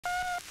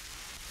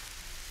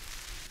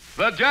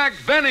The Jack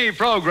Benny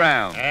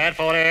Program. At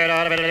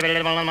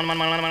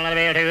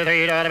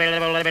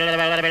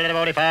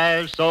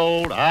 45,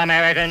 sold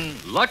American.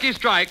 Lucky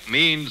Strike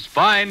means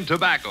fine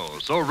tobacco,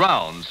 so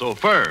round, so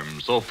firm,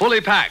 so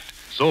fully packed,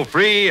 so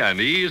free and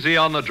easy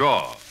on the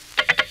draw.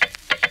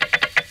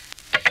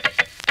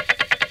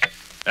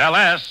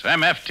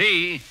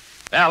 LSMFT,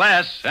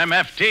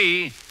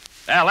 LSMFT,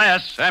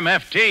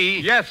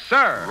 LSMFT. Yes,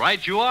 sir.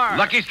 Right you are.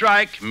 Lucky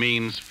Strike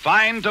means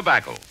fine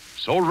tobacco.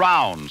 So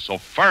round, so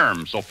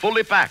firm, so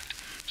fully packed,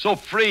 so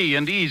free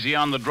and easy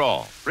on the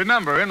draw.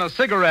 Remember, in a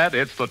cigarette,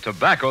 it's the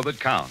tobacco that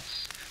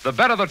counts. The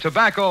better the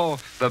tobacco,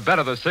 the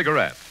better the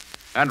cigarette.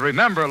 And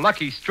remember,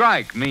 Lucky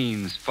Strike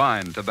means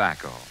fine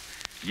tobacco.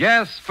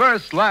 Yes,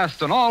 first,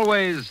 last, and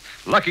always,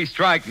 Lucky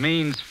Strike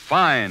means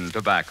fine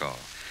tobacco.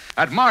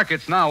 At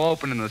markets now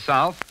open in the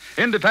South,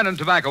 independent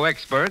tobacco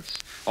experts,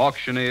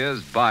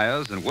 auctioneers,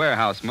 buyers, and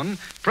warehousemen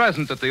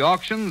present at the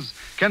auctions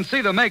can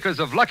see the makers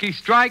of Lucky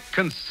Strike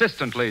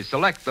consistently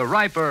select the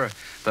riper,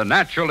 the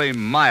naturally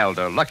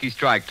milder Lucky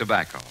Strike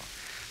tobacco.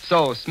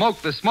 So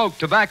smoke the smoke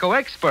tobacco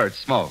experts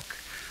smoke.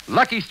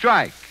 Lucky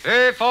Strike.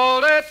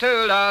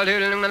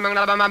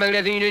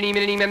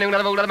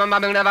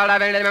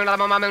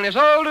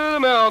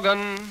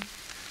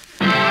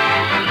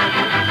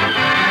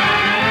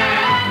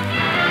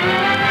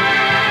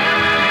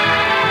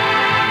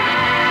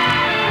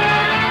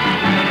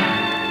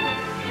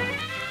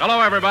 Hello,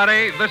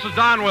 everybody. This is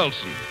Don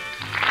Wilson.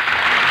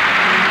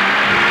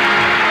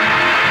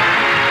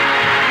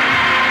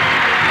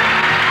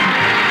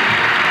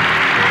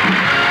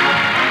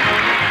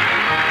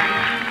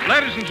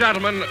 Ladies and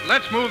gentlemen,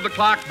 let's move the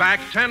clock back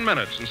 10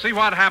 minutes and see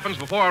what happens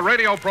before a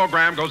radio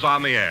program goes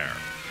on the air.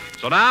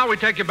 So now we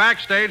take you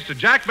backstage to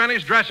Jack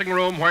Benny's dressing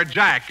room where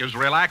Jack is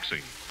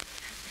relaxing.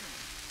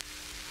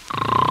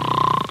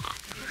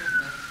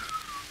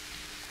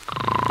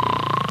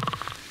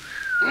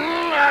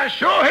 I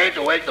sure hate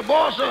to wake the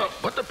boss up,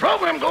 but the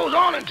program goes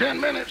on in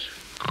 10 minutes.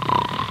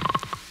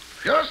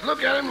 Just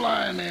look at him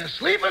lying there,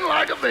 sleeping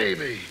like a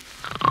baby.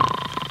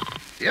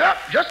 Yep,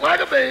 just like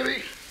a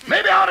baby.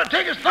 Maybe I ought to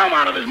take his thumb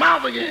out of his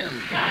mouth again.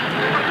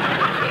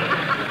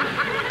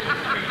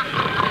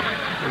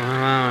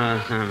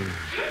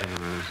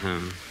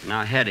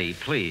 Now, Hetty,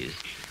 please.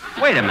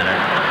 Wait a minute.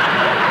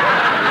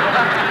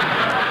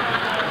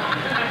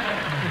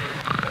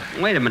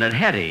 Wait a minute,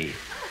 Hetty.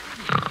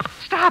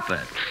 Stop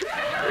it.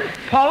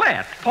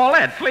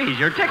 Paulette, please,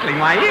 you're tickling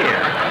my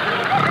ear.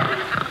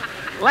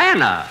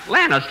 Lana,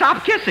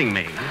 stop kissing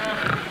me.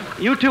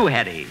 You too,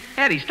 Hetty.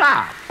 Hetty,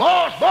 stop.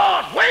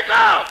 Boss, wake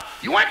up!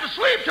 You went to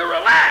sleep to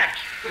relax.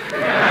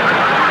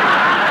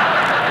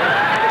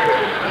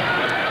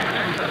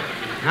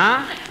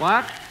 Huh?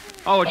 What?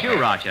 Oh, it's you,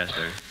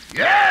 Rochester.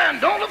 Yeah,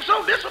 and don't look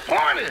so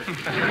disappointed.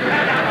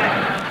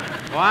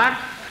 What?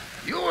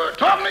 You were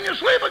talking in your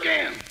sleep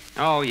again.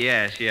 Oh,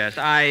 yes.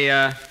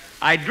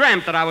 I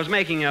dreamt that I was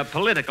making a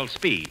political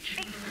speech.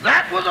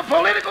 That was a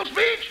political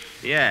speech?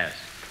 Yes.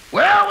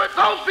 Well, with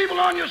those people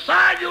on your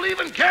side, you'll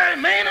even carry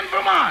Maine and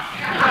Vermont.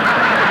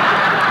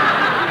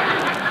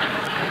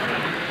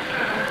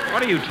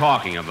 What are you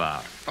talking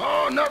about?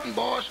 Oh, nothing,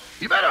 boss.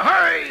 You better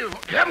hurry. You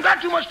haven't got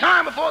too much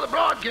time before the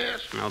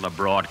broadcast. Oh, the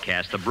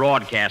broadcast,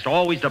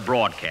 always the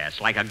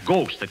broadcast, like a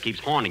ghost that keeps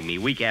haunting me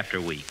week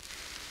after week.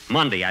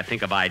 Monday, I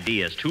think of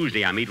ideas.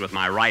 Tuesday, I meet with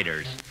my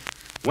writers.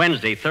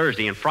 Wednesday,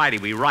 Thursday, and Friday,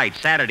 we write.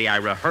 Saturday, I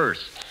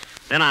rehearse.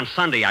 Then on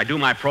Sunday, I do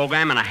my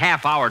program. In a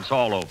half hour, it's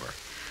all over.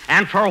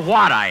 And for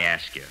what, I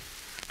ask you?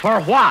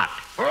 For what?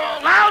 For a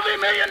lousy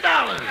 $1 million.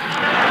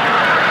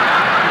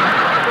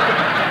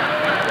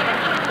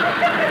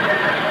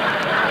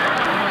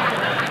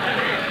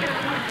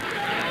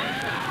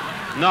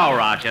 No,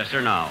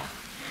 Rochester, no.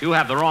 You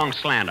have the wrong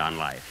slant on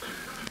life.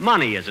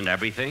 Money isn't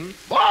everything.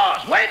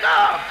 Boss, wake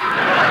up!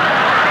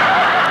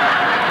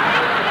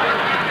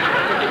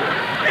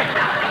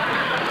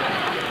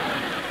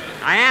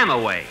 I am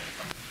awake.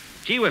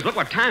 Gee whiz, look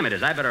what time it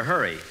is. I better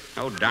hurry.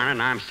 Oh, darn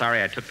it, I'm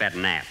sorry I took that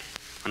nap.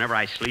 Whenever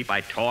I sleep,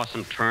 I toss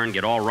and turn,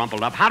 get all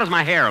rumpled up. How does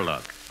my hair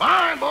look?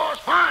 Fine, boss,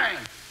 fine.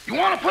 You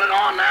want to put it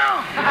on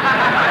now?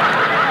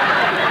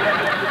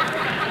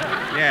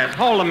 Yes,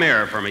 hold the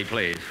mirror for me,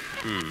 please.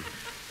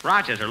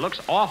 Rochester,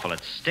 looks awful.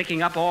 It's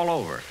sticking up all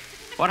over.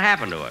 What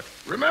happened to it?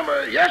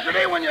 Remember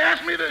yesterday when you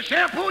asked me to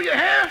shampoo your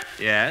hair?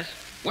 Yes.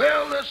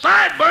 Well, the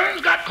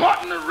sideburns got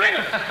caught in the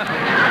wringer.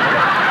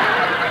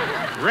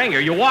 Wringer?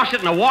 You washed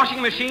it in a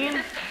washing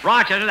machine?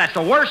 Rochester, that's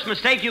the worst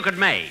mistake you could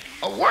make.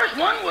 A worse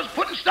one was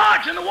putting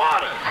starch in the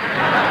water.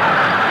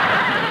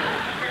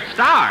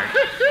 Starch?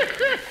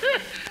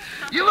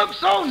 You look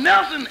so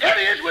Nelson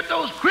Eddy-ish with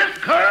those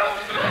crisp curls.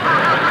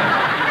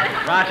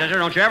 Rochester,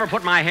 don't you ever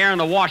put my hair in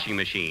the washing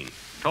machine.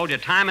 Told you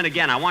time and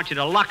again, I want you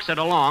to lux it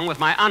along with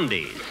my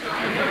undies.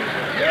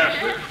 Yes,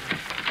 sir.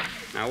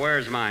 Now,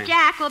 where's mine?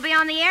 Jack, we'll be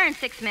on the air in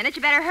 6 minutes.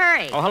 You better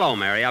hurry. Oh, hello,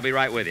 Mary. I'll be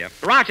right with you.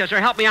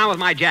 Rochester, help me on with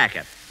my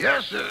jacket.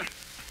 Yes, sir.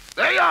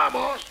 There you are,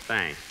 boss.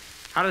 Thanks.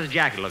 How does the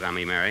jacket look on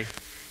me, Mary?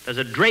 Does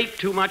it drape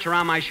too much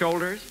around my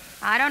shoulders?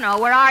 I don't know.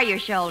 Where are your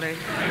shoulders?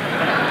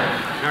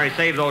 Mary,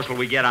 save those till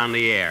we get on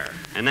the air.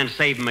 And then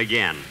save them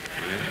again.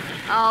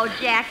 Oh,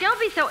 Jack, don't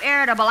be so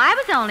irritable. I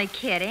was only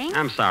kidding.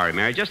 I'm sorry,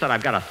 Mary. Just that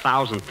I've got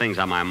 1,000 things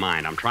on my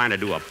mind. I'm trying to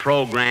do a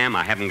program.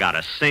 I haven't got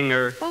a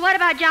singer. Well, what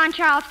about John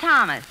Charles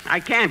Thomas? I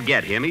can't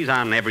get him. He's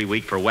on every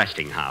week for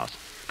Westinghouse.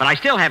 But I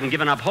still haven't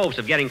given up hopes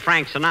of getting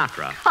Frank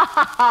Sinatra.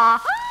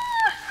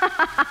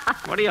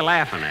 What are you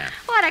laughing at?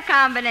 What a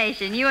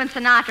combination. You and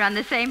Sinatra on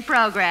the same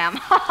program.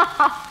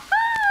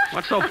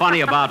 What's so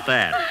funny about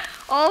that?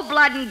 Old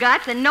blood and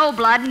guts and no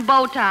blood and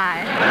bow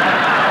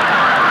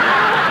tie.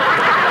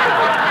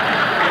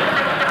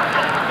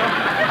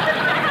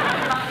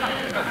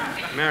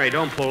 Mary,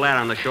 don't pull that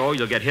on the show.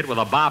 You'll get hit with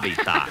a bobby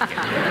sock.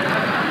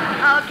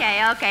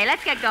 Okay,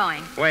 let's get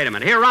going. Wait a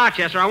minute. Here,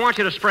 Rochester, I want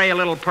you to spray a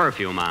little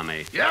perfume on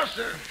me. Yes,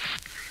 sir.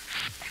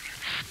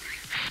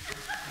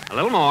 A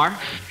little more.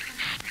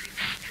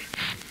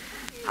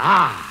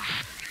 Ah,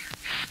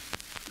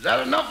 Is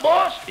that enough,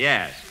 boss?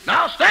 yes.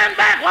 Now stand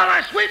back while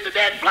I sweep the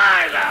dead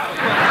flies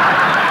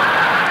out.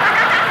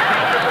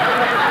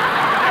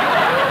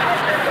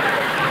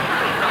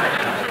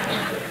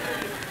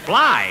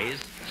 Flies?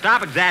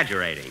 Stop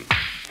exaggerating.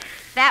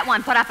 That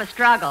one put up a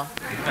struggle.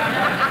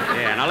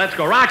 Yeah, now let's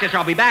go. Rochester,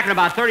 I'll be back in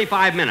about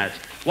 35 minutes.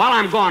 While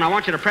I'm gone, I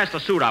want you to press the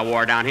suit I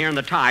wore down here and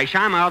the tie,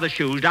 shine my other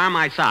shoes, darn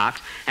my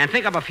socks, and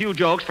think up a few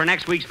jokes for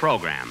next week's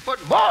program. But,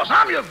 boss,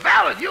 I'm your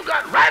valet. You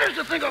got writers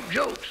to think up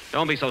jokes.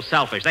 Don't be so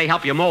selfish. They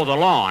help you mow the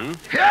lawn.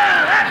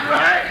 Yeah, that's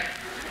right.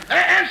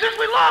 And since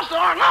we lost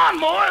our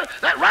lawnmower,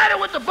 that rider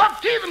with the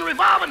buck teeth and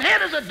revolving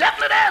head is a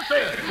definite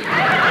asset.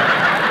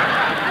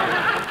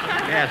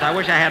 Yes, I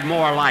wish I had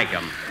more like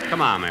him.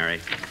 Come on, Mary.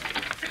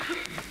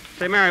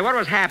 Say, Mary, what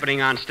was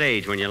happening on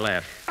stage when you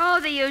left? Oh,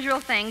 the usual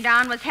thing.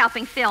 Don was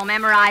helping Phil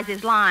memorize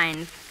his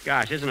lines.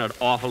 Gosh, isn't it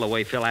awful the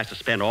way Phil has to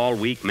spend all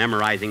week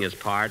memorizing his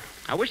part?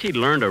 I wish he'd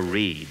learn to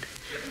read.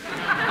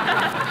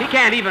 He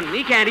can't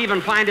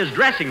even find his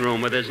dressing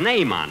room with his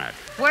name on it.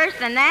 Worse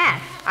than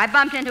that. I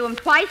bumped into him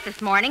twice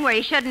this morning where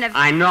he shouldn't have...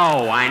 I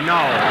know.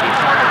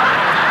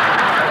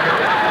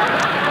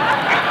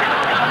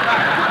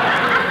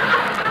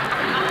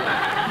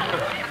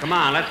 Come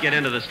on, let's get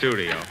into the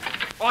studio.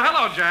 Oh,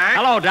 hello, Jack.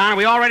 Hello, Don. Are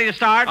we all ready to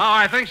start? Oh,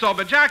 I think so.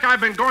 But, Jack, I've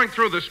been going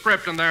through the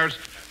script, and there's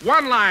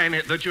one line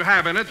that you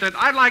have in it that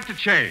I'd like to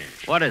change.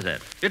 What is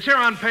it? It's here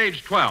on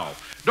page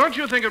 12. Don't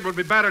you think it would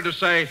be better to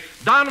say,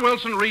 Don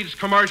Wilson reads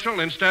commercial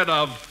instead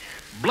of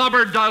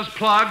blubber does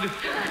plug?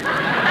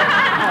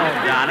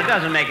 Oh, Don, it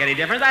doesn't make any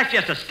difference. That's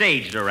just a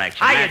stage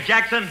direction. Hiya,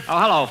 Jackson. Oh,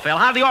 hello, Phil.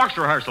 How'd the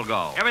orchestra rehearsal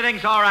go?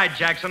 Everything's all right,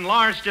 Jackson.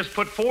 Lawrence just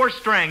put 4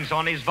 strings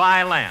on his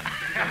violin.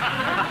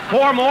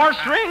 4 more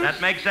strings?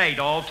 That makes 8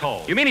 all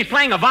told. You mean he's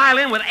playing a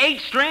violin with 8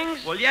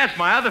 strings? Well, yes,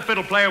 my other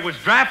fiddle player was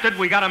drafted.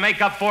 We got to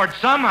make up for it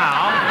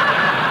somehow.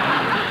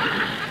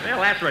 Well,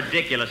 that's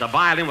ridiculous. A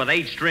violin with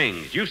 8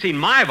 strings. You've seen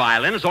my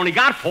violin. It's only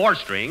got 4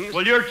 strings.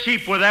 Well, you're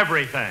cheap with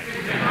everything.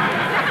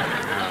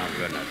 Oh,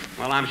 goodness.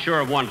 Well, I'm sure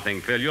of one thing,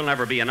 Phil. You'll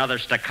never be another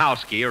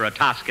Stokowski or a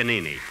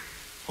Toscanini.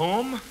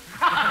 Whom?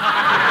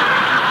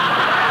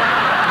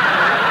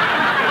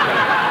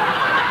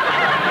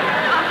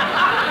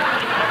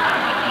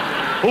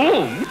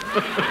 Whom?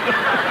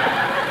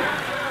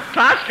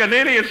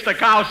 Toscanini and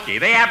Stokowski.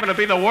 They happen to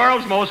be the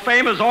world's most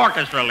famous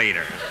orchestra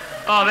leaders.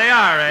 Oh, they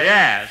are, eh?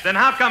 Yes. Then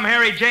how come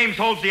Harry James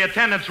holds the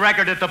attendance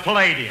record at the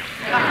Palladium?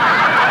 Well,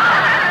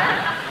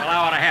 I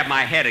ought to have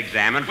my head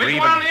examined for We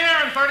even... go on the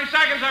air in 30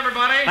 seconds,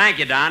 everybody. Thank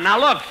you, Don. Now,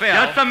 look, Phil.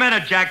 Just a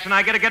minute, Jackson.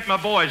 I got to get my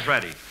boys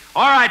ready.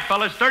 All right,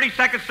 fellas, 30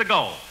 seconds to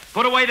go.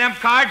 Put away them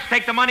cards,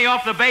 take the money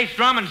off the bass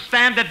drum, and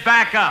stand it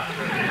back up.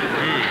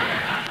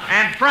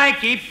 And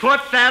Frankie,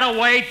 put that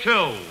away,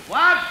 too.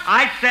 What?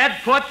 I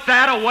said put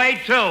that away,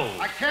 too.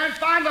 I can't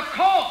find the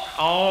cork.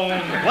 Oh,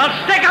 Well,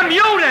 stick a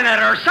mute in it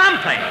or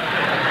something.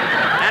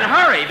 And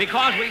hurry,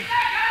 because we...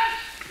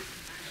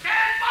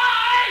 Stand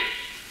by!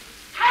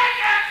 Take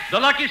it! The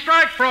Lucky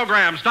Strike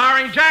program,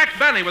 starring Jack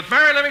Benny with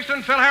Mary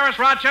Livingston, Phil Harris,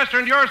 Rochester,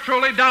 and yours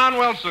truly, Don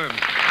Wilson.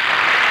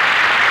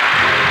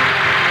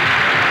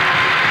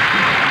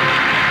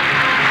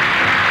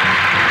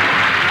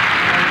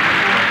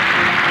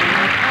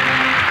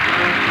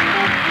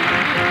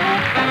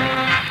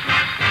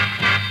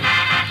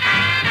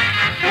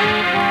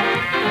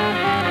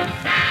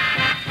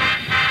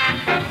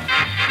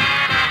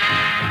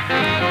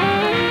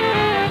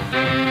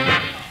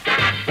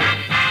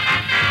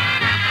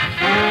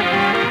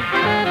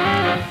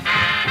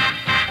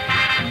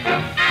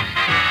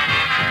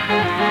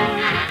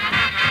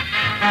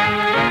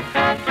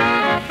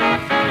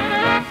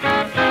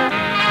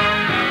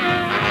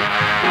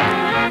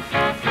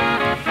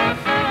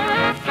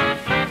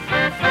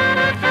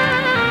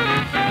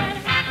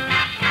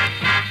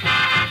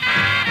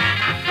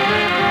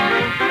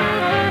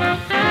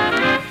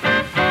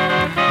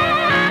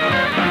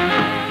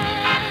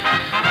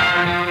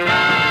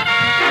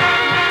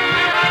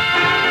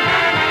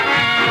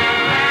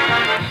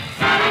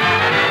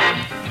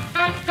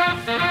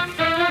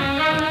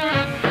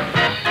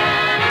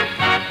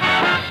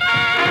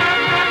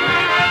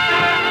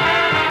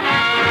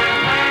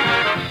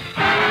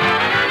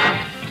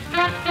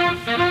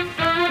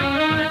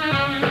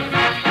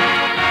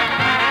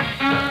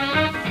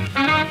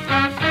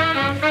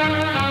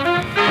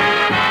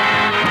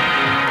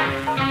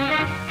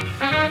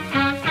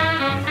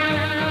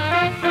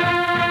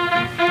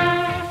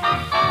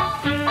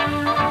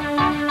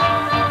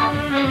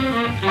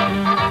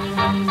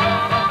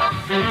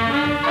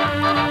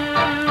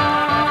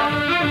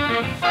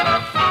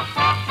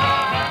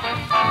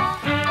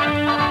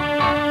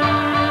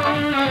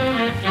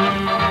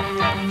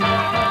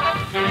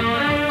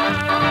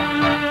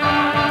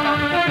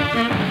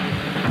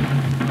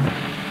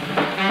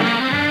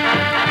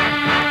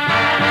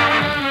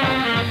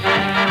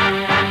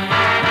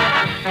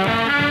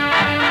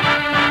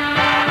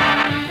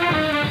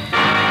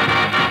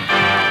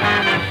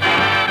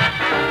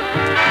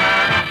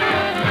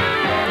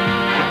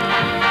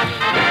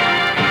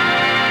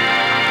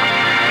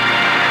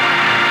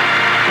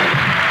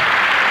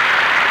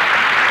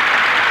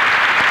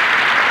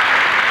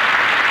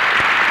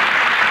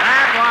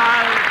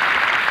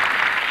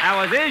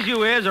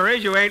 Is or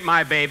Is You Ain't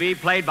My Baby,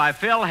 played by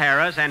Phil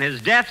Harris, and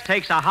his Death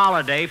Takes a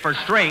Holiday for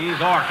Strings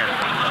Orchestra.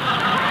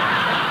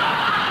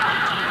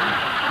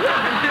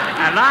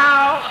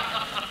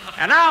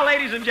 And now,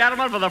 ladies and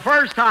gentlemen, for the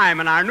first time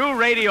in our new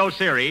radio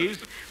series,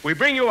 we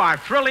bring you our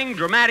thrilling,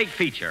 dramatic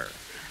feature.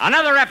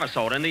 Another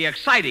episode in the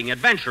exciting,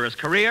 adventurous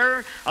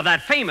career of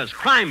that famous,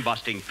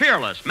 crime-busting,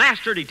 fearless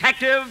master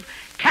detective,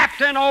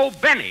 Captain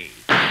O'Benny.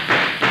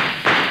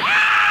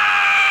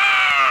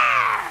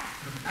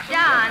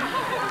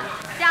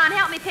 Don,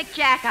 help me pick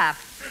Jack up.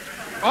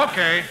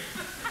 Okay.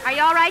 Are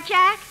you all right,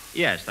 Jack?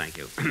 Yes, thank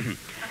you.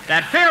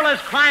 That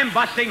fearless,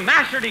 crime-busting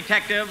master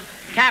detective,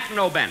 Captain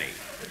O'Benny.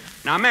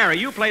 Now, Mary,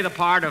 you play the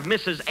part of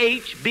Mrs.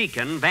 H.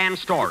 Beacon Van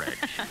Storage.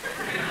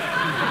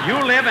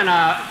 You live in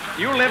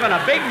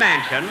a big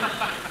mansion.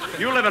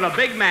 You live in a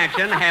big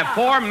mansion, have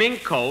 4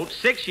 mink coats,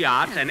 6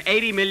 yachts, and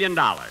 $80 million.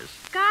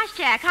 Gosh,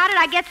 Jack, how did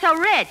I get so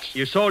rich?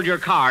 You sold your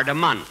car to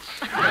Muntz.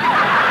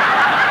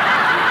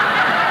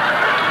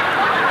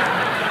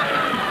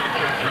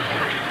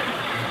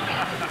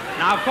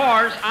 Now, of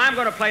course, I'm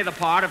going to play the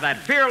part of that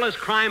fearless,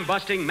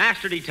 crime-busting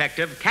master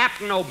detective,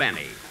 Captain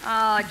O'Benny.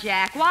 Oh,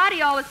 Jack, why do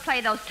you always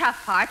play those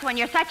tough parts when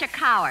you're such a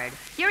coward?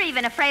 You're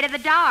even afraid of the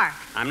dark.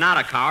 I'm not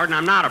a coward, and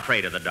I'm not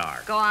afraid of the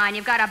dark. Go on,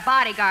 you've got a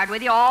bodyguard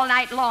with you all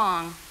night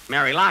long.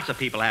 Mary, lots of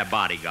people have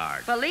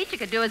bodyguards. Well, the least you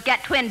could do is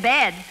get twin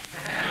beds.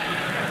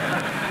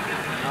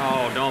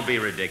 Oh, don't be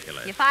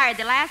ridiculous. You fired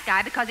the last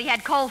guy because he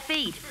had cold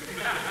feet.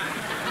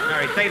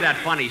 Mary, save that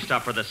funny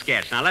stuff for the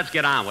sketch. Now, let's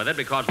get on with it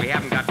because we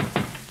haven't got...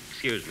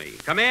 Excuse me.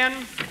 Come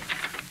in.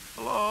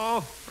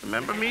 Hello.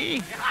 Remember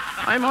me?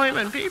 I'm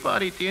Hyman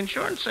Peabody, the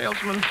insurance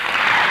salesman.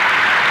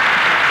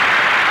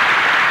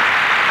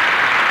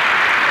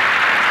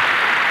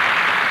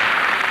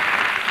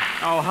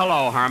 Oh,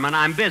 hello, Herman.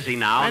 I'm busy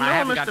now, and I I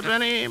haven't know, got Mr.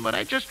 Benny, but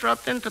I just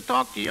dropped in to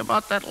talk to you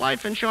about that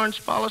life insurance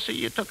policy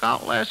you took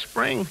out last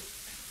spring.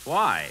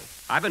 Why?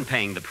 I've been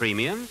paying the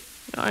premium.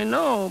 I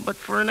know, but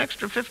for an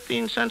extra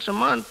 15 cents a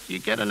month, you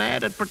get an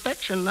added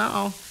protection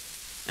now.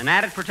 An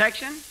added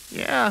protection?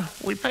 Yeah,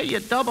 we pay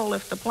you double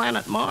if the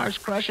planet Mars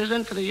crashes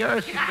into the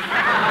Earth.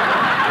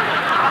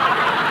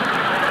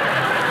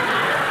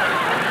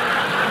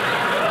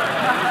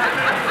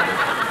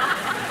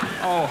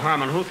 Oh,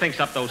 Herman, who thinks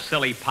up those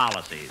silly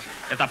policies?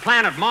 If the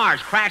planet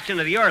Mars crashed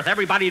into the Earth,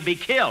 everybody'd be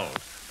killed.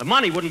 The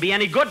money wouldn't be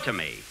any good to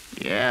me.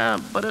 Yeah,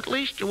 but at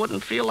least you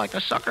wouldn't feel like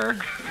a sucker.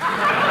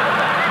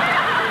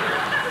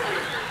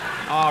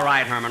 All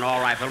right, Herman,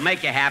 all right. If it'll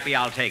make you happy,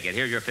 I'll take it.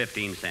 Here's your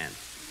 15 cents.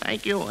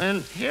 Thank you.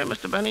 And here,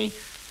 Mr. Benny,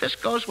 this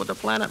goes with the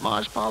Planet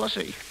Mars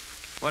policy.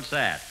 What's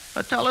that?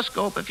 A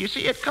telescope. If you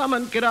see it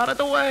coming, get out of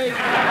the way.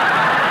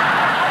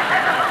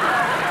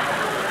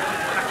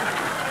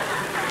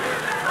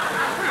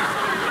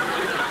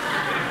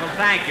 Well,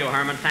 thank you,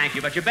 Herman, thank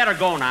you. But you better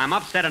go now. I'm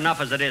upset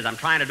enough as it is. I'm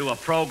trying to do a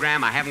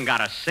program. I haven't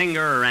got a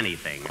singer or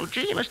anything. Oh,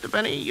 gee, Mr.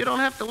 Benny, you don't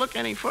have to look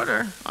any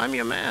further. I'm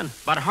your man.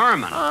 But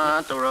Herman...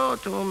 On the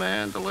road to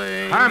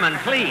Mandalay. Herman,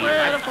 please.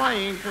 Where the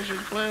flying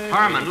fishes play.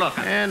 Herman, look.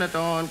 And the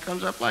dawn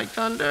comes up like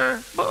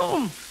thunder.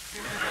 Boom.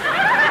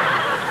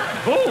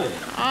 Boom.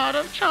 Out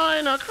of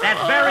China.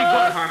 That's very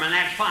good, Herman.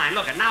 That's fine.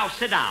 Look, now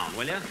sit down,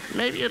 will you?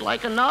 Maybe you'd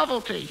like a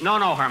novelty. No,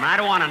 Herman. I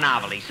don't want a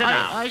novelty. Sit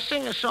down. I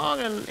sing a song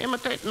and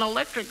imitate an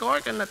electric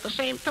organ at the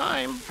same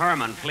time.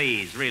 Herman,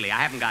 please. Really, I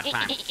haven't got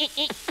time. Herman,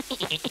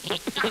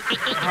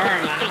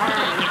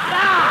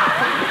 stop!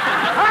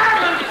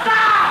 Herman,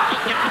 stop!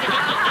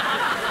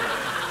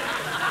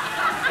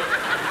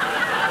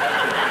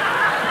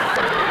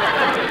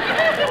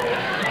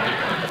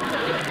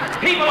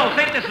 People will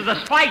think this is the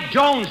Spike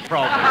Jones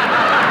program.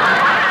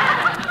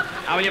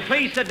 Now, will you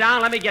please sit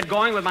down? Let me get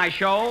going with my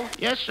show.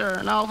 Yes, sir,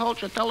 and I'll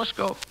hold your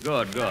telescope.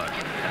 Good.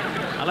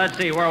 Now, let's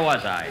see, where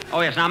was I?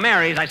 Oh, yes, now,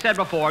 Mary, as I said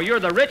before, you're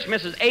the rich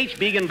Mrs. H.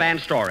 Began Van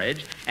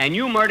Storage, and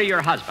you murder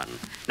your husband.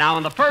 Now,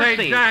 in the first Say,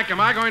 scene... Jack,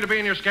 am I going to be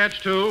in your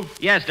sketch, too?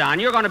 Yes,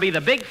 Don, you're going to be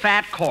the big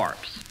fat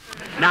corpse.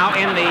 Now,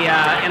 in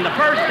the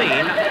first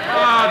scene...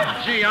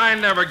 Oh, gee, I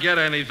never get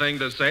anything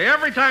to say.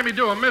 Every time you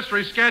do a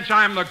mystery sketch,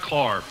 I'm the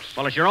corpse.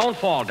 Well, it's your own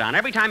fault, Don.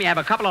 Every time you have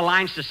a couple of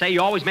lines to say,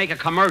 you always make a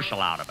commercial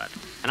out of it.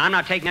 And I'm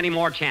not taking any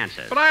more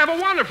chances. But I have a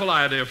wonderful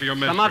idea for your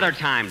mystery. Some other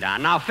time,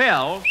 Don. Now,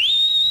 Phil,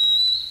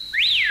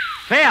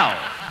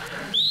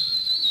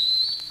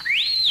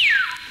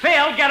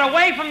 get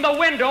away from the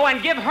window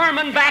and give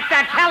Herman back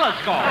that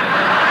telescope.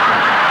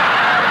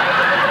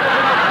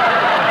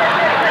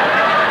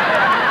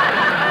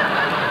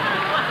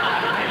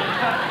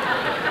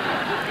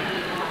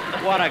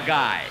 What a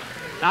guy.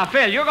 Now,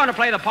 Phil, you're going to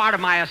play the part of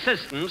my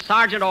assistant,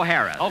 Sergeant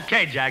O'Hara.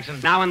 Okay, Jackson.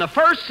 Now, in the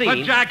first scene...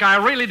 But, Jack, I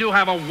really do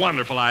have a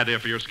wonderful idea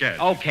for your sketch.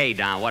 Okay,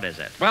 Don, what is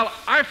it? Well,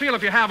 I feel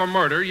if you have a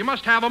murder, you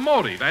must have a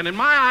motive. And in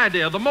my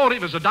idea, the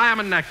motive is a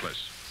diamond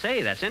necklace.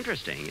 Say, that's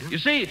interesting. You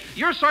see,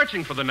 you're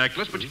searching for the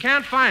necklace, but you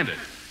can't find it.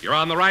 You're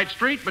on the right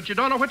street, but you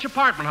don't know which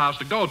apartment house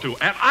to go to.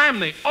 And I'm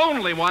the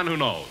only one who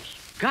knows.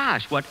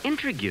 Gosh, what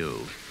intrigue.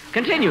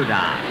 Continue,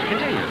 Don.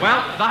 Continue.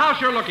 Well, the house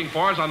you're looking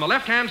for is on the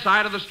left-hand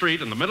side of the street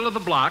in the middle of the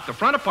block, the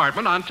front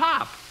apartment on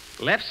top.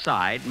 Left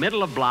side,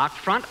 middle of block,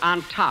 front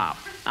on top.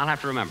 I'll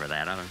have to remember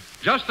that.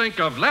 Just think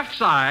of left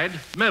side,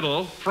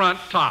 middle, front,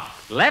 top.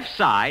 Left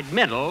side,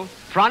 middle,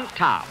 front,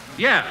 top.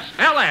 Yes,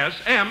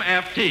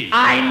 LSMFT.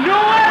 I knew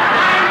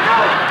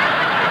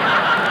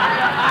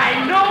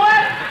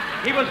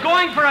it! He was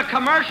going for a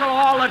commercial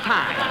all the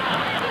time.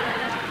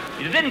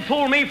 You didn't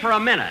fool me for a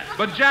minute.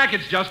 But, Jack,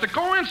 it's just a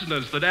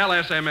coincidence that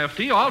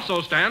LSMFT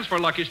also stands for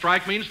Lucky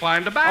Strike means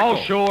fine tobacco.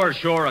 Oh,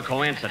 sure, a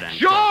coincidence.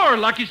 Sure,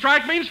 Lucky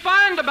Strike means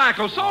fine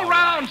tobacco. So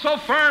round, so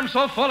firm,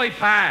 so fully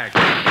packed.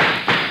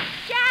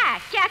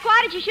 Jack, why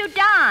did you shoot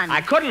Don?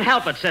 I couldn't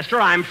help it,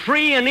 sister. I'm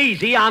free and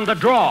easy on the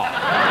draw.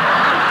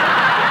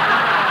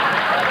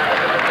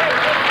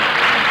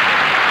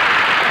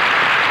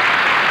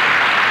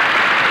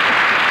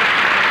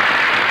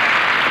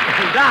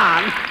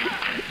 Don,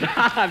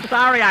 I'm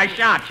sorry I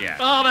shot you.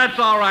 Oh, that's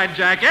all right,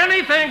 Jack.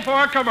 Anything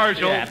for a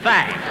commercial. Yeah,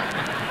 thanks.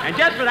 And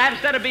just for that,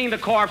 instead of being the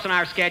corpse in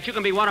our sketch, you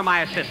can be one of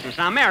my assistants.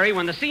 Now, Mary,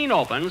 when the scene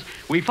opens,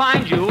 we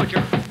find you at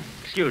your...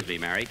 Excuse me,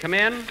 Mary. Come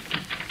in.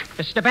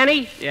 Mr.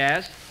 Benny?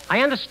 Yes?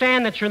 I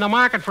understand that you're in the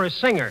market for a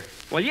singer.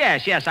 Well,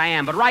 yes, I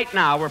am. But right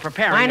now, we're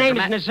preparing... My name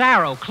is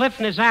Nazaro, Cliff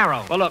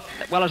Nazaro. Well, look,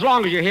 as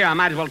long as you're here, I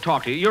might as well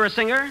talk to you. You're a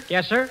singer?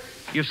 Yes, sir.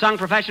 You've sung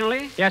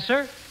professionally? Yes,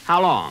 sir.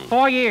 How long?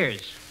 4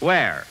 years.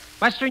 Where?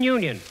 Western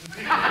Union.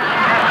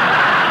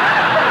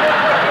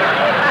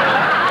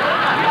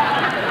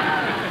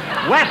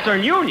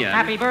 Western Union?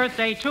 Happy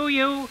birthday to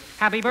you.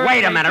 Happy birthday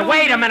Wait a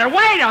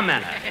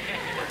minute.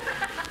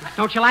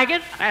 Don't you like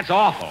it? That's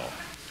awful.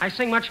 I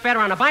sing much better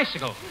on a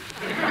bicycle.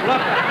 Look,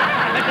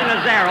 Mr.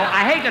 Nazaro,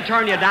 I hate to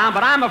turn you down,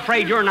 but I'm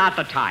afraid you're not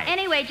the type.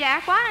 Anyway,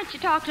 Jack, why don't you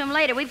talk to him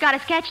later? We've got a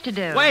sketch to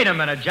do. Wait a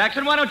minute,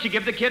 Jackson. Why don't you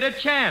give the kid a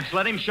chance?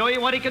 Let him show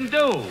you what he can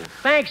do.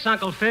 Thanks,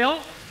 Uncle Phil.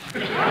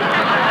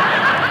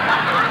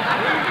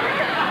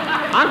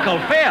 Uncle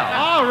Phil?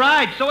 All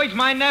right, so he's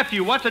my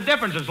nephew. What's the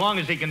difference as long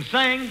as he can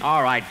sing?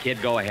 All right,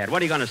 kid, go ahead.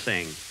 What are you going to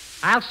sing?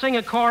 I'll sing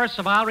a chorus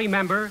of I'll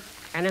Remember,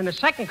 and in the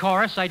second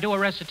chorus, I do a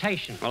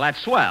recitation. Well, that's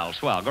swell.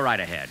 Go right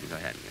ahead. Go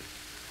ahead.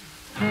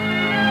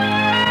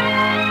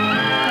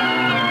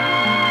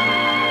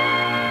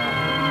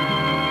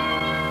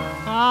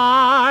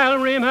 I'll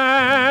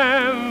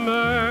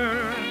remember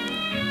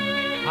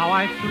how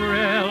I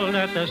thrilled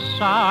at the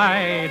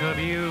sight of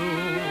you.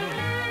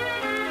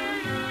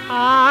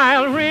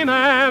 I'll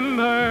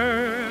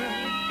remember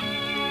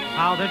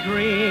how the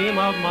dream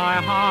of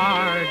my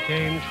heart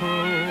came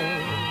true.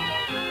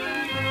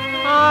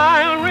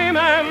 I'll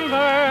remember...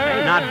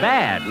 Hey, not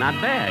bad.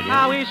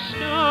 How we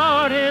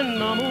stood in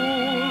the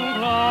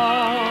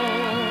moonglow.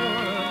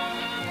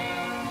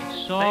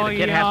 So hey, the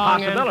kid has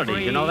young possibilities.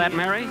 and You know that,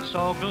 Mary?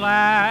 So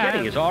glad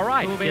Kidding is all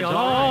right. to be Kid's alone.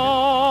 all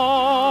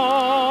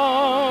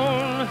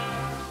right.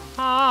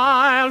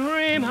 I'll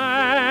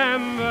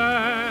remember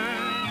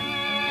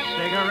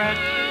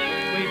cigarettes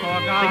we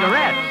forgot.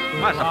 Cigarettes?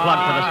 Well, that's a plug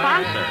for the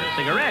sponsor.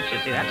 Cigarettes, you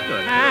see, that's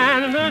good.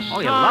 And the Oh,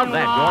 you love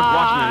that. George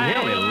Washington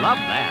Hill, you love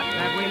that.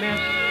 that we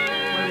missed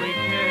when we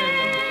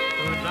kissed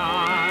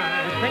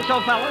goodnight. Think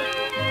so, fellas?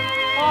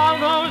 All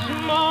those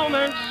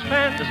moments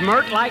spent Does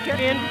Mert like it?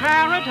 in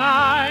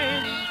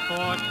paradise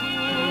for two.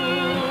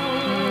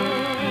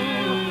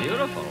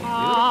 Beautiful.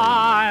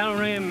 I'll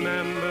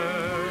remember.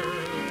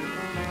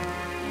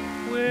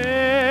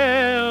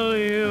 Will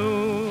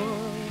you?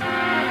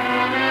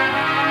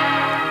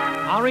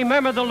 I'll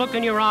remember the look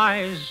in your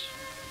eyes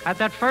at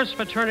that first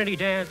fraternity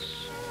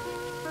dance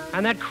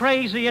and that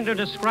crazy,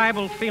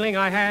 indescribable feeling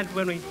I had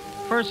when we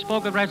first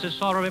spoke of as a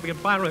sort of maybe a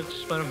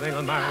pirates, but it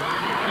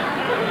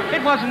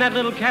wasn't that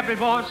little Capri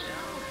boss.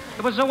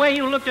 It was the way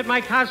you looked at my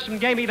costume,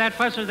 gave me that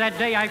fuss that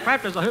day. I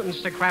practiced a hootin'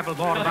 stick crapple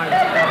ball about it.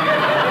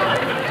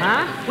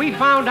 Huh? We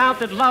found out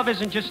that love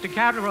isn't just a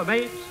category,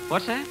 mate.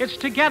 What's that? It's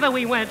together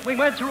we went. We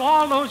went through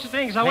all those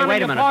things. I Hey, went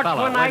wait on a the minute, porch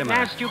fella, one wait night a and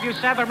minute. asked you if you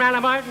sat around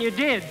a and you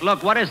did.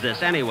 Look, what is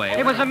this anyway?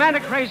 It was a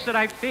manic craze that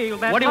I feel.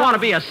 That What do you want to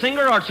be, a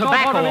singer or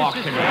tobacco So-called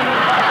auctioneer?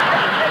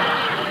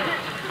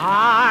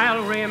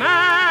 I'll remember.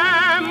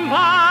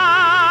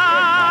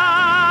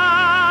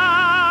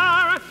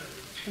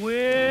 Will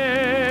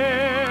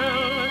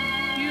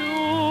you?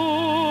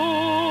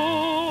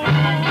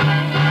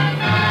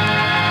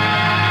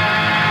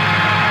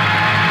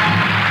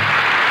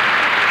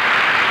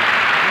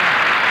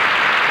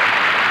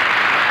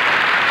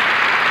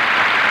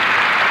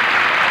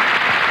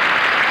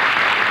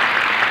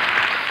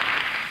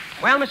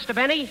 Well, Mr.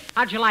 Benny,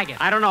 how'd you like it?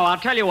 I don't know. I'll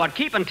tell you what.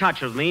 Keep in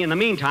touch with me. In the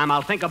meantime,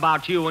 I'll think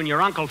about you and your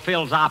Uncle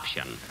Phil's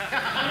option.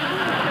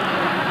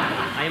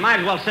 Now, you might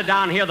as well sit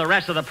down and hear the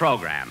rest of the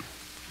program.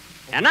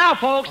 And now,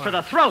 folks, for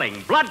the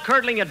thrilling,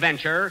 blood-curdling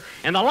adventure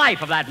in the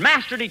life of that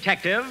master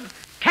detective,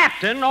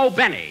 Captain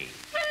O'Benny.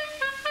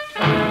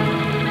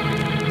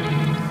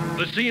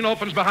 The scene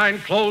opens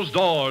behind closed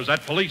doors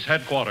at police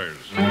headquarters.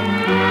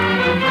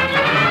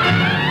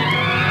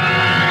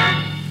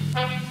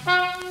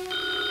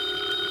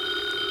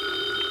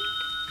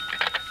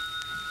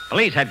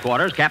 Police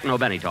headquarters, Captain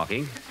O'Benny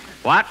talking.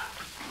 What?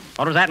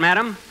 What was that,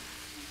 madam?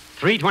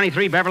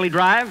 323 Beverly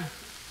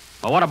Drive?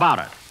 Well, what about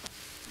it?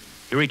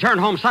 You returned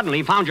home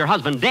suddenly, found your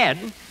husband dead?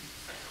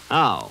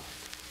 Oh.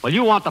 Well,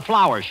 you want the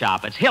flower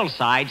shop. It's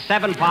Hillside,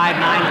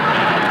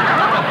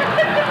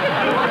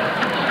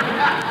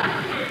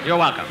 759. You're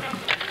welcome.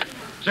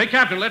 Say,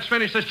 Captain, let's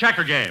finish this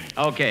checker game.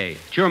 Okay.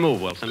 It's your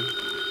move, Wilson.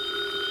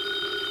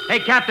 Hey,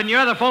 Captain, your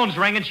other phone's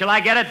ringing. Shall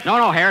I get it?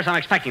 No, Harris. I'm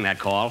expecting that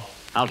call.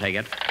 I'll take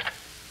it.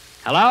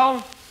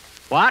 Hello?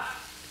 What?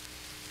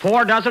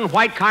 4 dozen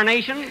white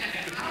carnations?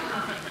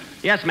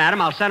 Yes,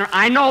 madam, I'll send her.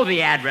 I know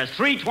the address.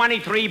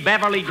 323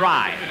 Beverly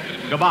Drive.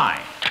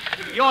 Goodbye.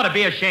 You ought to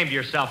be ashamed of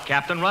yourself,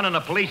 Captain, running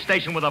a police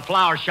station with a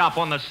flower shop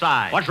on the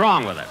side. What's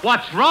wrong with it?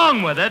 What's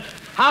wrong with it?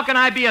 How can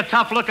I be a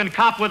tough-looking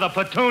cop with a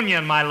petunia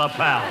in my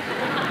lapel?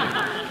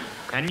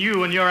 And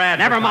you and your ad.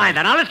 Never mind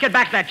that. Now let's get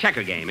back to that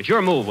checker game. It's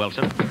your move,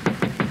 Wilson.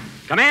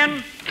 Come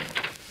in.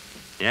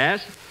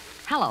 Yes?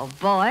 Hello,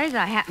 boys.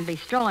 I happen to be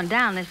strolling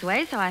down this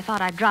way, so I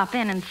thought I'd drop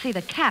in and see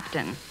the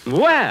captain.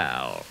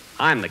 Well,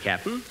 I'm the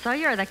captain. So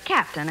you're the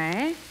captain,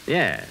 eh?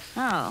 Yes.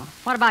 Oh.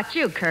 What about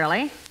you,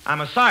 Curly?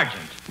 I'm a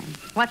sergeant.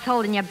 What's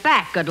holding you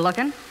back, good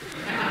looking?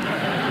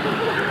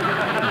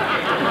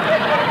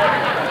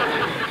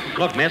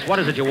 Look, miss, what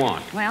is it you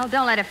want? Well,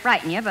 don't let it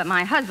frighten you, but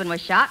my husband was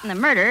shot and the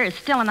murderer is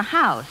still in the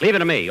house. Leave it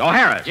to me.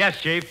 Harris.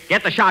 Yes, Chief.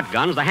 Get the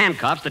shotguns, the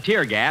handcuffs, the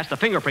tear gas, the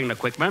fingerprint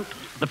equipment,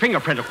 the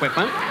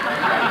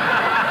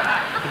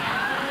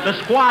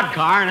squad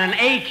car, and an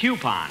A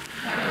coupon.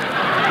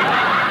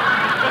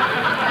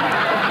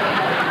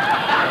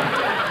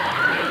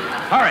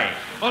 Hurry.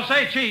 Well,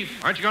 say,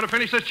 Chief, aren't you going to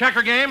finish this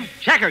checker game?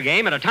 Checker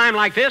game at a time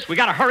like this? We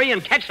got to hurry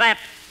and catch that.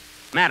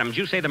 Madam, did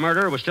you say the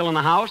murderer was still in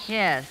the house?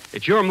 Yes.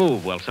 It's your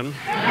move, Wilson. Go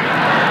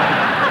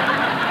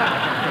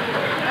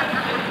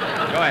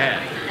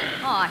ahead.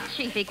 Oh,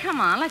 Chiefy,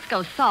 come on. Let's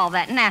go solve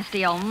that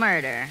nasty old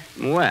murder.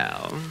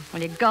 Well.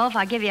 Will you go if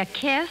I give you a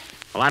kiss?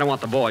 Well, I don't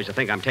want the boys to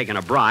think I'm taking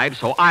a bribe,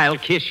 so I'll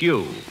kiss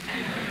you.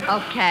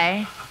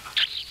 Okay.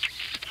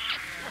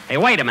 Hey,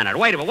 wait a minute.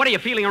 What are you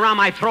feeling around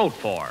my throat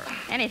for?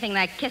 Anything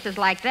that kisses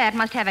like that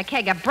must have a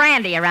keg of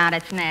brandy around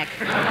its neck.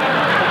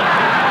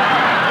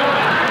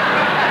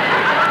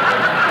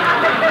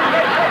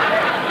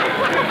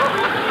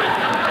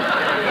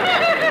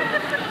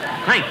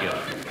 Thank you.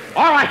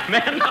 All right,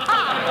 men.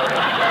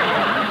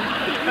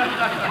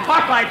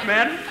 All right,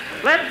 men.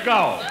 Let's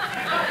go.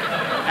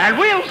 And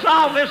we'll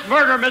solve this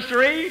murder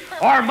mystery,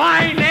 or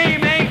my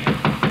name ain't...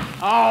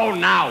 Oh,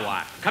 now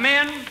what? Come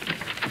in.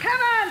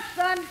 Come on,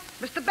 son.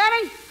 Mr.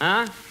 Benny?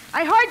 Huh?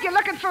 I heard you're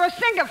looking for a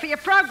singer for your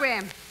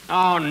program.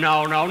 Oh,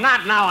 no,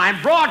 not now.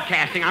 I'm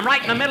broadcasting. I'm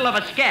right in the middle of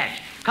a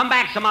sketch. Come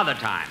back some other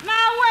time.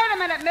 Now, wait a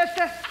minute,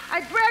 mister.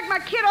 I dragged my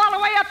kid all the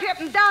way up here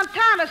from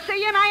downtown to see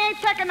you, and I ain't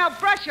taking no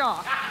brush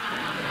off.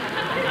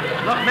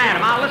 Look,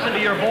 madam, I'll listen to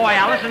your boy.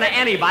 I'll listen to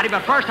anybody,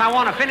 but first I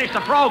want to finish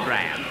the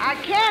program. I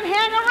can't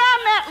hang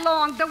around that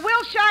long. The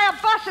Wilshire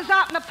bus is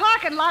out in the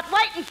parking lot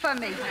waiting for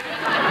me.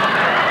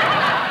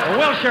 A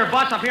Wilshire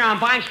bus up here on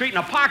Vine Street in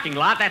a parking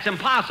lot? That's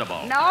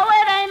impossible. No,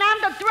 it ain't. I'm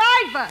the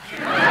driver.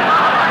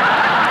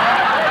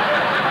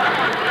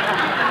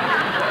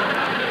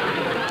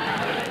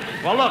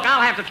 Well, look,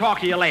 I'll have to talk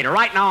to you later.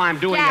 Right now I'm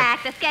doing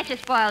Jack, the sketch is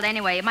spoiled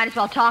anyway. You might as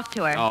well talk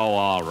to her. Oh,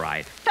 all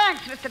right.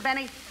 Thanks, Mr.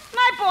 Benny.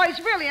 My boy's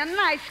really a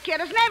nice kid.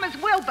 His name is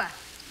Wilbur.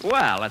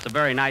 Well, that's a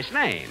very nice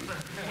name.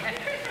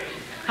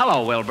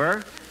 Hello,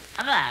 Wilbur.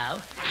 Hello.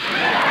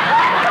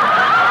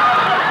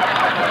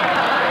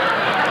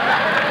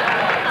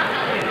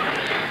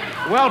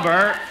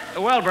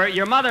 Wilbur,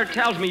 your mother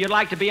tells me you'd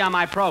like to be on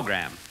my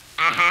program.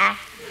 Uh-huh.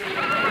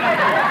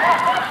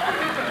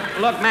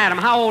 Look, madam,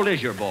 how old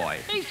is your boy?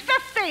 He's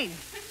 15.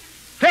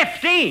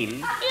 15?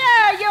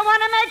 Yeah, you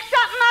want to make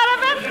something out of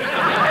it?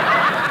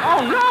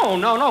 Oh,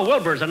 no.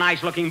 Wilbur's a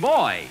nice-looking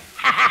boy.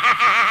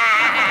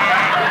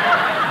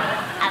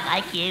 I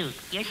like you.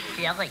 You're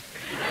silly.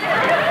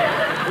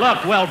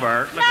 Look,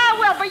 Wilbur. Now,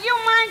 Wilbur, you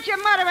mind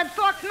your mother and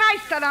talk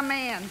nice to the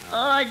man.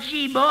 Oh,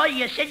 gee, boy,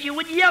 you said you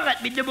wouldn't yell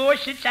at me no more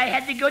since I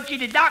had to go to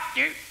the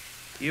doctor.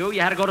 You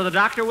had to go to the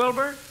doctor,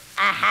 Wilbur?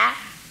 Uh-huh.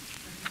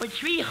 For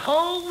 3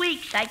 whole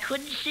weeks, I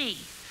couldn't see.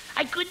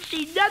 I couldn't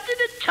see nothing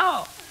at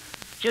all.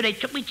 So they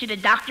took me to the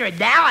doctor, and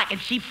now I can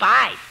see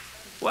 5.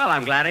 Well,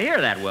 I'm glad to hear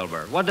that,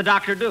 Wilbur. What'd the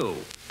doctor do?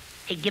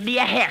 He gave me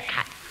a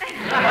haircut.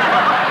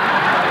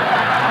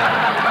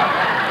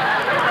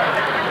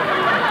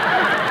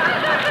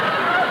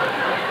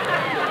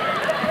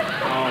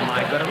 Oh,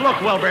 my goodness.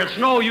 Look, Wilbur, it's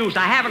no use.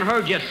 I haven't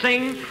heard you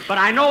sing, but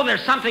I know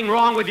there's something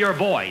wrong with your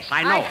voice.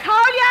 I know. I told you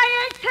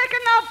I ain't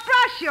taking no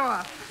brush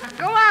off.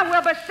 Go on,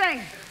 Wilbur,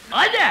 sing.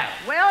 Oh, no.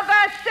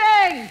 Wilbur,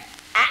 sing.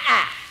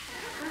 Uh-uh.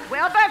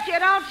 Wilbur, if you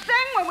don't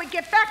sing, when we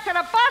get back to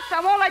the bus, I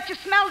won't let you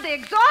smell the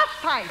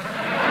exhaust pipe.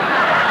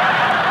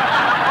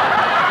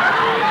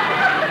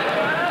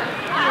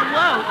 You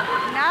won't?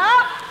 No.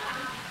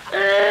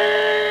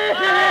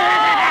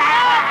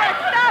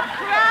 Stop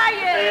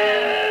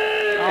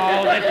crying.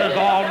 Oh, this is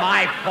all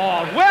my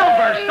fault.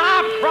 Wilbur,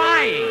 stop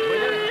crying.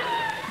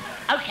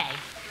 Okay.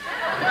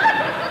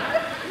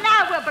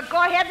 Now, Wilbur,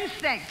 go ahead and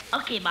sing.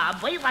 Okay,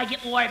 Mom, wait till I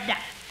get warmed up.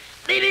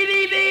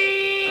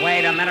 Bee.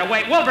 Wait a minute,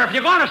 wait. Wilbur, if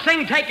you're going to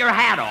sing, take your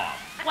hat off.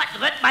 What,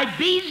 let my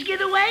bees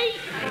get away?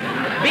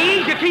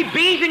 Bees? You keep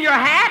bees in your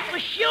hat? Well,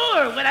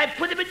 sure. When I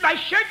put them in my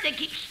shirt, they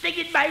keep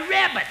stinging my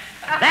rabbit.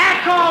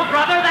 That's all,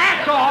 brother,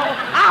 that's all.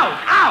 Out,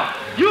 out.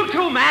 You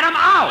too, madam,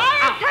 out.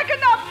 I ain't taking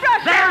no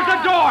brush There's the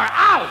off. door.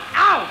 Out,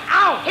 out,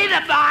 out. Hit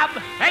him, Bob.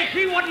 Hey,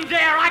 she wouldn't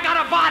dare. I got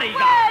a bodyguard.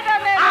 Wait a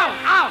minute. Out,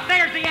 out.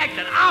 There's the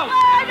exit. Out.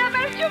 Wait a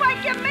minute. You ain't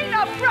giving me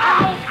no brush.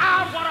 Out,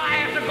 out. What do I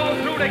have to go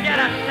through to get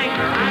a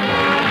cigarette?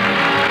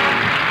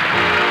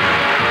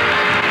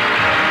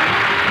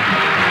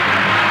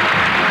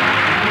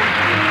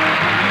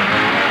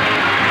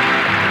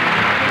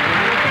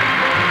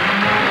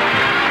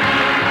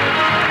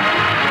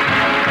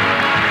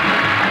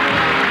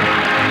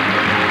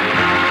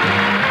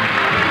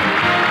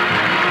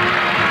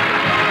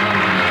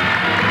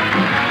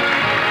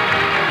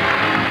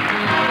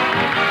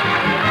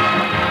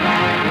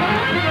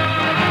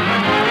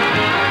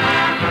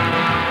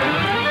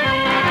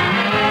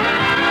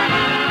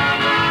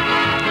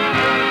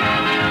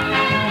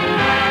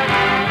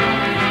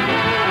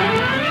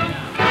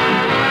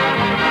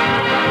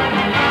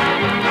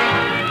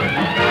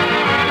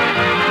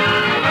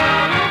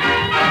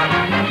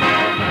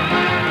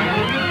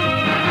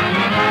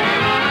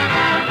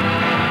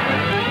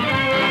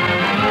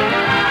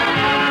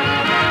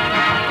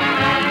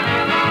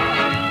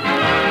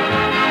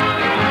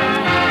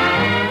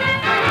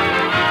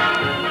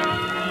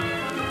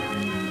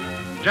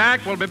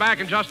 Jack will be back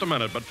in just a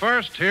minute, but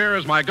first, here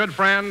is my good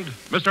friend,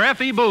 Mr.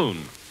 F.E. Boone.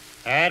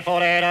 At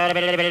 45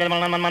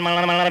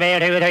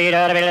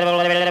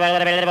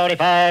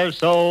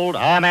 sold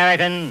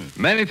American.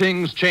 Many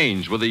things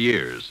change with the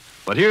years,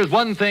 but here's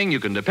one thing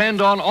you can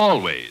depend on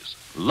always.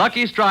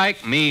 Lucky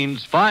Strike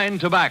means fine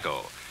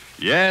tobacco.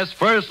 Yes,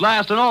 first,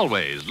 last, and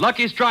always.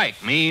 Lucky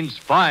Strike means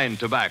fine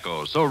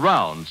tobacco. So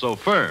round, so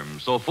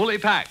firm, so fully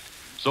packed,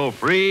 so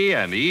free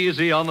and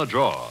easy on the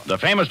draw. The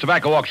famous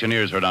tobacco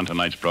auctioneers heard on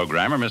tonight's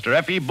program are Mr.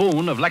 F.E.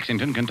 Boone of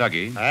Lexington,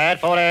 Kentucky,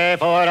 At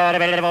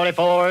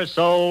 44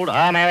 sold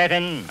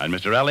American. and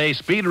Mr. L.A.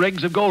 Speed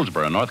Riggs of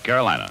Goldsboro, North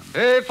Carolina.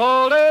 Hey,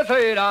 And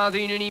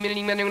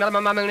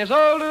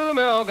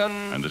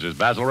this is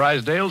Basil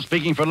Rysdale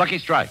speaking for Lucky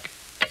Strike.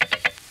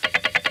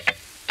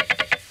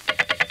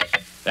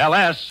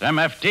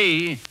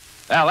 LSMFT,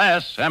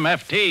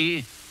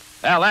 LSMFT,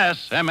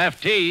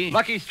 LSMFT.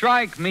 Lucky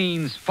Strike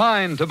means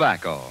fine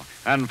tobacco,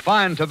 and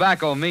fine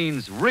tobacco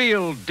means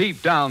real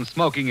deep down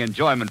smoking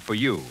enjoyment for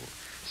you.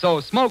 So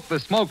smoke the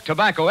smoke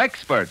tobacco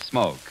expert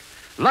smoke.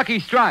 Lucky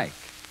Strike.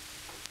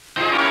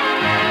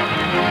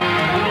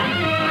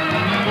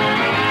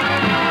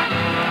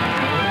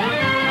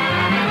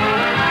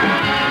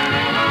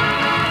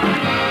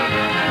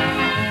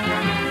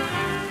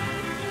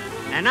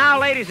 And now,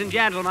 ladies and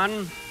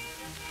gentlemen,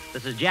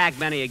 this is Jack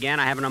Benny again.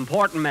 I have an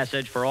important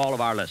message for all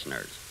of our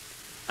listeners.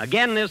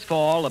 Again this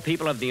fall, the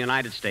people of the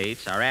United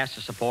States are asked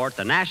to support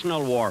the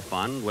National War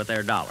Fund with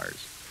their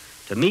dollars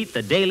to meet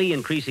the daily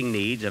increasing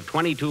needs of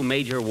 22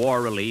 major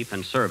war relief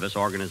and service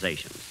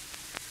organizations.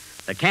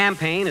 The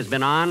campaign has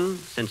been on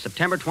since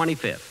September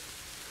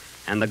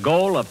 25th, and the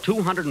goal of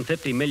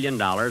 $250 million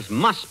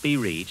must be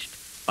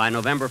reached by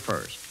November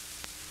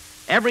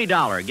 1st. Every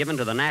dollar given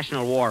to the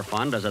National War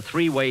Fund does a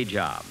three-way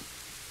job.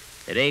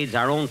 It aids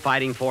our own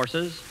fighting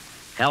forces,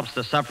 helps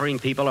the suffering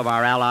people of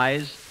our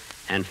allies,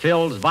 and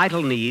fills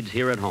vital needs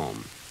here at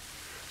home.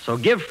 So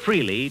give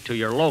freely to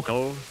your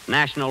local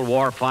National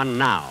War Fund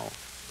now.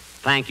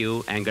 Thank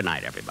you, and good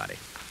night, everybody.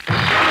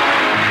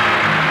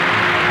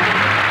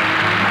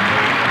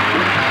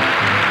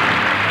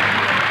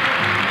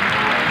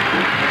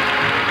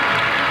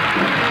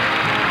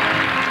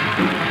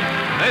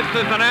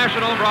 This is the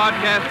National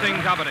Broadcasting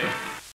Company.